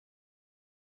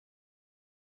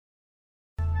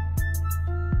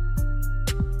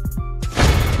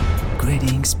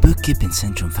Greetings, Bookkeeping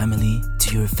Centrum family,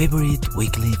 to your favorite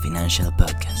weekly financial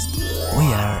podcast.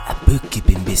 We are a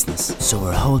bookkeeping business, so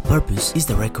our whole purpose is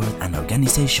the record and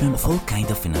organization of all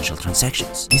kinds of financial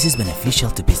transactions. This is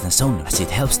beneficial to business owners as it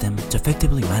helps them to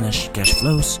effectively manage cash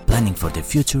flows, planning for the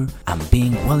future, and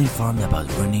being well informed about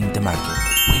running the market.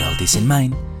 With all this in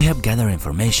mind, we have gathered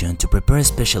information to prepare a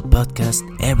special podcast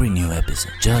every new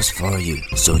episode just for you,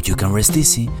 so you can rest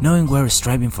easy knowing we're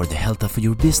striving for the health of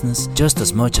your business just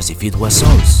as much as if it was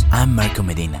ours. I'm Marco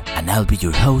Medina, and I'll be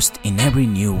your host in every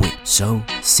new week. So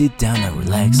sit down and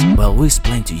relax while we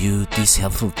explain to you these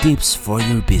helpful tips for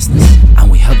your business.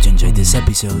 And we hope you enjoy this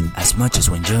episode as much as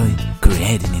we enjoy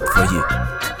creating it for you.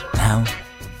 Now,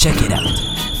 check it out.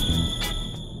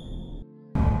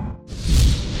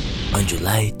 On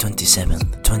July 27,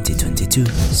 2022,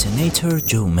 Senator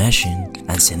Joe Manchin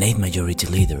and Senate Majority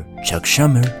Leader Chuck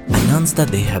Schumer announced that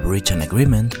they have reached an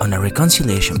agreement on a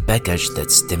reconciliation package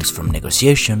that stems from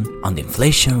negotiation on the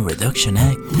Inflation Reduction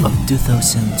Act of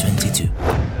 2022.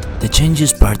 The change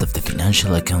is part of the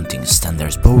Financial Accounting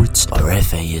Standards Board's, or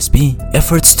FASB,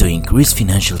 efforts to increase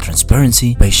financial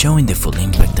transparency by showing the full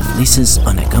impact of leases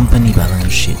on a company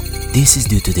balance sheet. This is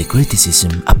due to the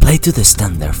criticism applied to the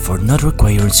standard for not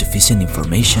requiring sufficient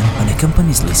information on a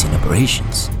company's leasing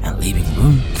operations and leaving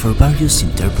room for various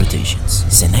interpretations.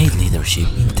 Senate leadership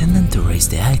intended to raise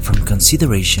the act from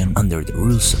consideration under the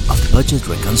rules of budget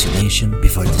reconciliation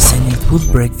before the Senate would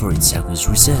break for its August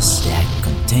recess. The act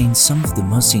contains some of the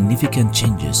most significant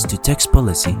changes to tax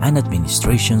policy and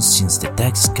administration since the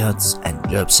Tax Cuts and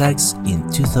Jobs Act in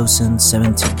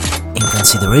 2017. In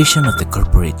consideration of the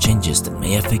corporate changes that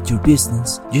may affect your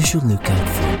business, you should look out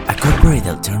for a corporate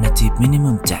alternative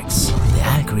minimum tax. The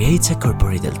Act creates a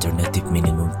corporate alternative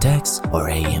minimum tax, or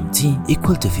AMT,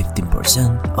 equal to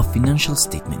 15% of financial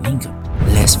statement income,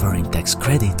 less foreign tax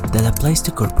credit that applies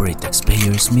to corporate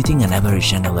taxpayers meeting an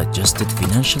average annual adjusted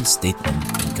financial statement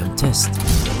income test,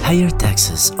 higher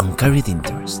taxes on carried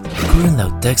interest. Current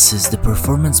law taxes the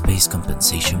performance-based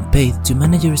compensation paid to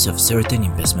managers of certain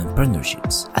investment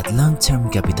partnerships at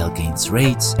long-term capital gains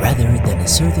rates rather than a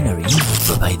ordinary income,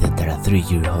 provided that a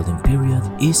 3-year holding period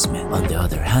is met. On the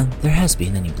other hand, there has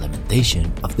been an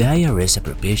implementation of the IRS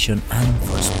appropriation and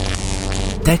enforcement.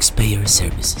 Taxpayer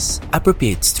Services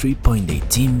appropriates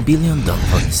 $3.18 billion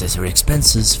for necessary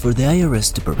expenses for the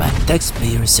IRS to provide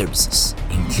taxpayer services,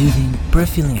 including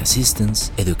pre-filing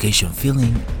assistance, education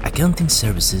filing, accounting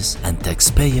services, and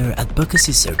taxpayer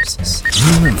advocacy services.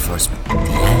 New enforcement. The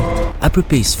Act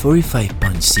appropriates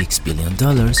 $45.6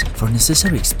 billion for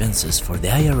necessary expenses for the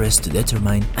IRS to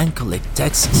determine and collect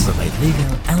taxes, provide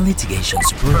legal and litigation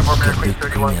support, conduct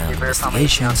criminal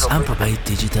investigations, and provide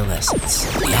digital assets.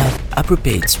 The Act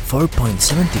appropriates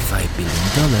 $4.75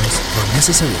 billion for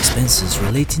necessary expenses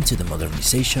relating to the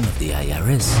modernization of the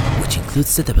IRS, which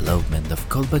includes the development of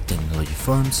callback technology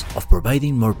forms of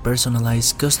providing more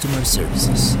personalized customer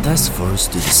services. Task Force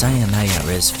to design an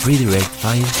IRS free direct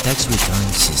file tax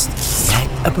return system. The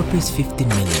Act appropriates $15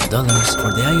 million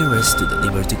for the IRS to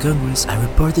deliver to Congress a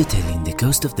report detailing the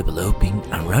cost of developing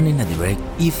and running a direct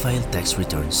e-file tax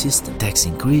return system. Tax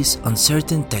increase on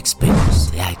certain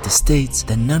taxpayers. The Act states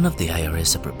that none of the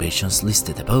IRS appropriations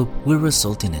listed above will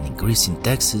result in an increase in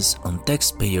taxes on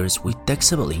taxpayers with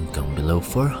taxable income below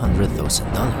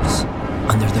 $400,000.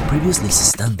 Under the previous lease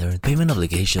standard, payment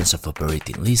obligations of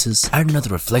operating leases are not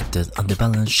reflected on the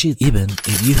balance sheet, even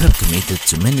if you have committed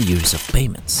to many years of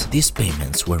payments. These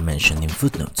payments were mentioned in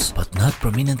footnotes, but not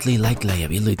prominently like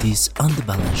liabilities on the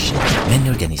balance sheet. Many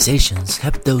organizations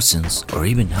have dozens or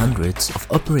even hundreds of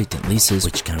operating leases,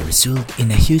 which can result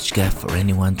in a huge gap for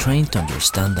anyone trying to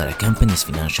understand that a company's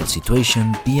financial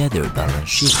situation via their balance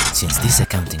sheet. Since these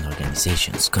accounting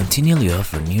organizations continually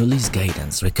offer new lease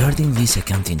guidance regarding lease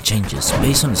accounting changes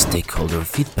based on stakeholder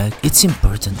feedback, it's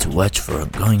important to watch for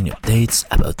ongoing updates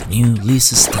about the new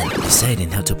lease standard. Deciding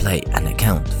how to apply an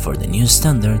account for the new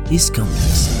standard is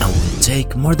complex and will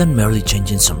take more than merely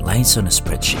changing some lines on a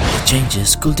spreadsheet. The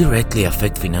changes could directly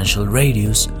affect financial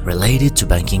ratios related to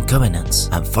banking covenants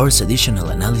and force additional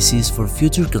analysis for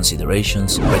future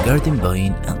considerations regarding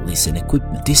buying and leasing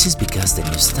equipment. This is because the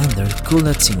new standard could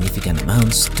add significant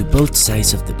amounts to both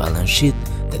sides of the balance sheet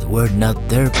that were not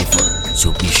there before,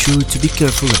 so be sure to be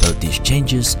careful about these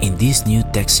changes in this new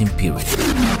taxing period.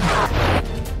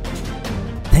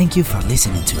 Thank you for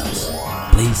listening to us.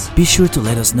 Please be sure to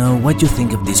let us know what you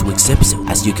think of this week's episode,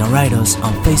 as you can write us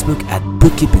on Facebook at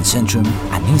Bookkeeping Centrum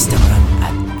and Instagram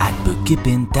at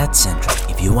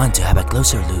bookkeeping.centrum. If you want to have a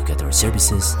closer look at our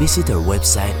services, visit our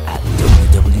website at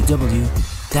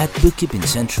www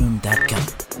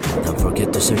bookkeepingcentrum.com. Don't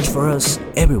forget to search for us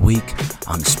every week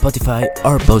on Spotify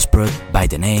or Buzzsprout by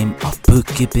the name of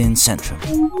Bookkeeping Centrum.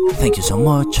 Thank you so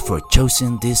much for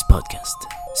choosing this podcast.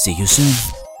 See you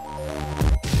soon.